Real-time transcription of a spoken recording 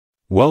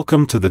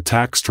Welcome to the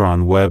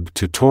TaxTron web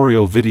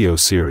tutorial video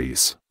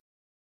series.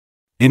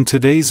 In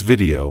today's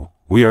video,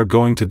 we are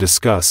going to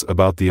discuss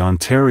about the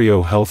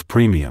Ontario Health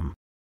Premium.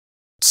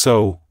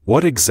 So,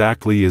 what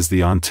exactly is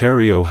the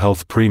Ontario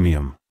Health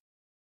Premium?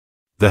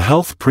 The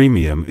Health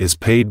Premium is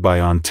paid by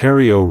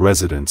Ontario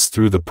residents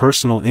through the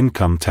personal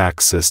income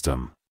tax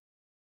system.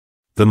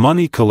 The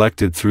money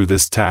collected through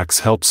this tax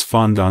helps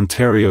fund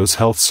Ontario's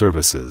health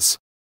services.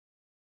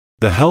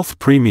 The health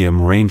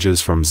premium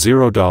ranges from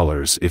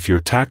 $0 if your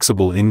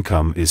taxable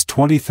income is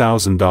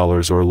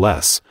 $20,000 or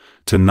less,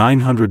 to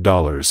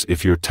 $900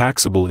 if your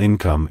taxable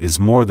income is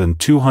more than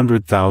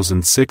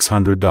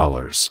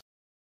 $200,600.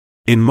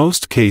 In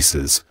most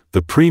cases,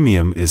 the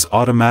premium is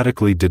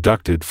automatically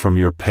deducted from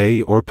your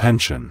pay or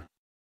pension.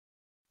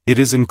 It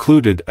is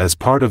included as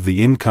part of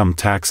the income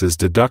taxes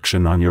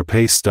deduction on your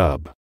pay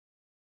stub.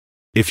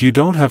 If you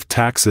don't have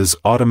taxes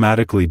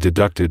automatically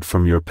deducted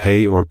from your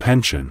pay or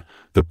pension,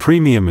 the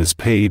premium is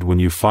paid when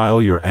you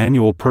file your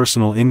annual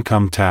personal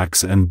income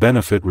tax and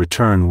benefit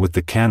return with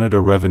the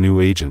Canada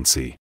Revenue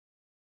Agency.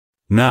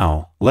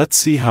 Now, let's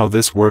see how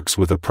this works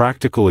with a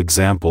practical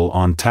example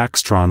on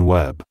TaxTron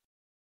web.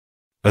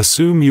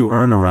 Assume you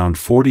earn around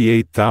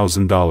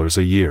 $48,000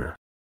 a year.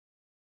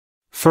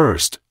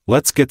 First,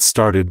 let's get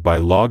started by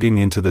logging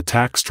into the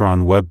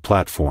TaxTron web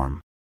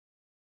platform.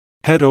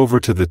 Head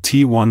over to the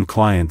T1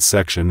 Client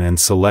section and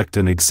select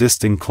an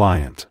existing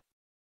client.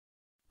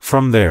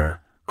 From there,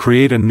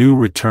 create a new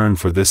return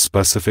for this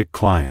specific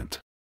client.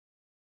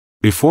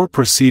 Before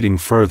proceeding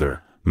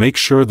further, make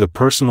sure the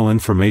Personal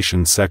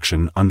Information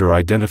section under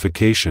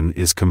Identification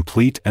is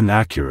complete and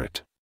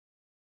accurate.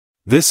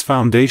 This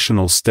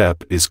foundational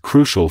step is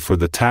crucial for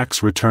the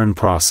tax return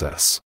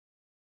process.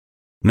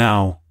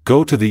 Now,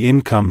 go to the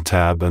Income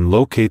tab and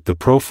locate the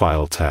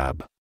Profile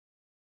tab.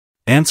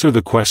 Answer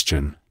the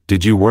question,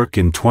 "Did you work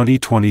in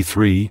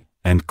 2023?"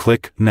 and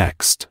click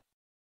Next.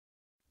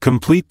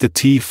 Complete the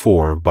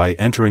T4 by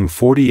entering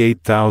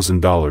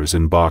 $48,000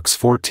 in box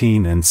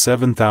 14 and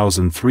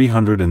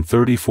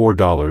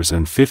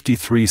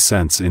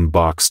 $7,334.53 in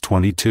box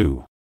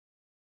 22.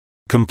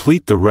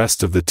 Complete the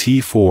rest of the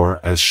T4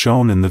 as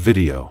shown in the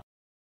video.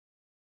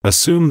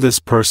 Assume this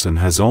person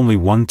has only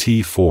one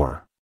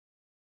T4.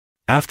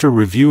 After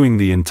reviewing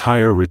the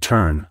entire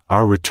return,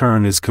 our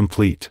return is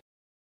complete.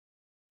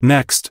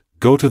 Next,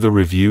 go to the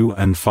Review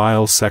and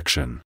File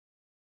section.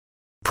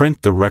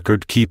 Print the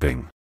record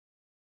keeping.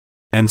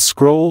 And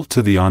scroll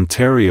to the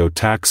Ontario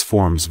Tax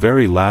Form's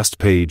very last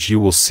page. You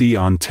will see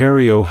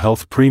Ontario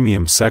Health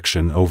Premium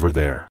section over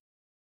there.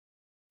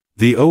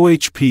 The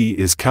OHP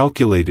is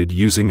calculated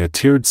using a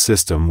tiered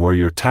system where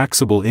your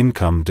taxable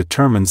income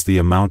determines the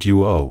amount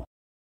you owe.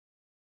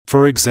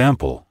 For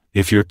example,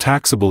 if your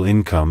taxable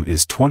income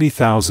is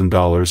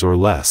 $20,000 or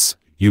less,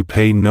 you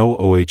pay no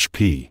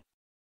OHP.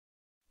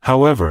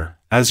 However,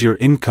 as your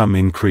income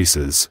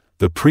increases,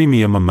 the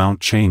premium amount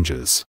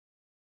changes.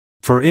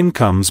 For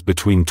incomes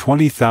between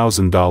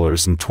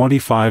 $20,000 and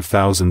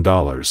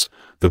 $25,000,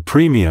 the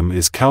premium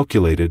is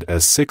calculated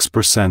as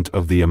 6%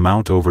 of the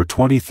amount over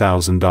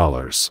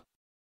 $20,000.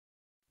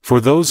 For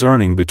those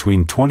earning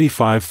between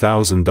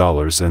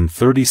 $25,000 and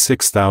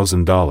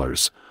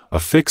 $36,000, a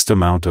fixed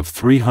amount of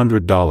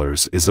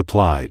 $300 is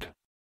applied.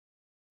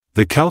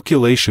 The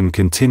calculation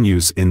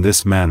continues in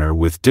this manner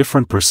with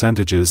different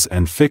percentages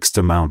and fixed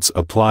amounts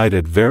applied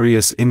at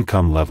various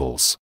income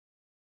levels.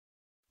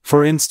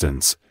 For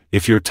instance,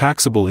 if your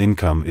taxable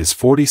income is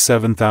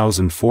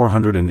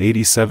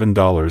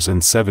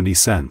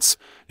 $47,487.70,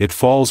 it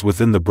falls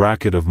within the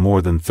bracket of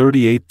more than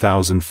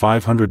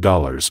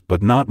 $38,500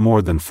 but not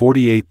more than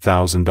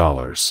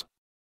 $48,000.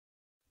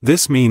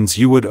 This means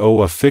you would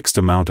owe a fixed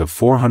amount of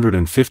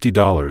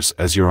 $450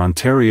 as your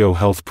Ontario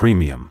Health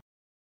Premium.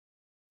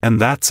 And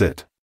that's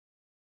it.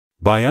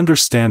 By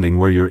understanding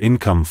where your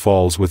income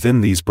falls within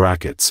these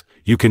brackets,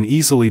 you can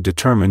easily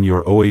determine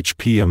your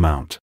OHP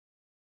amount.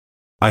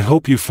 I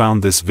hope you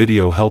found this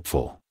video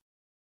helpful.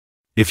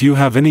 If you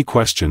have any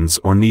questions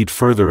or need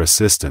further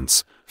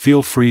assistance,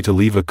 feel free to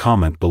leave a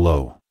comment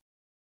below.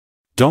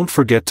 Don't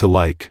forget to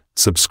like,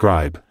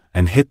 subscribe,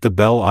 and hit the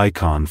bell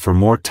icon for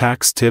more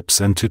tax tips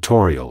and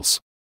tutorials.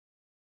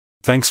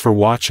 Thanks for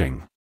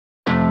watching.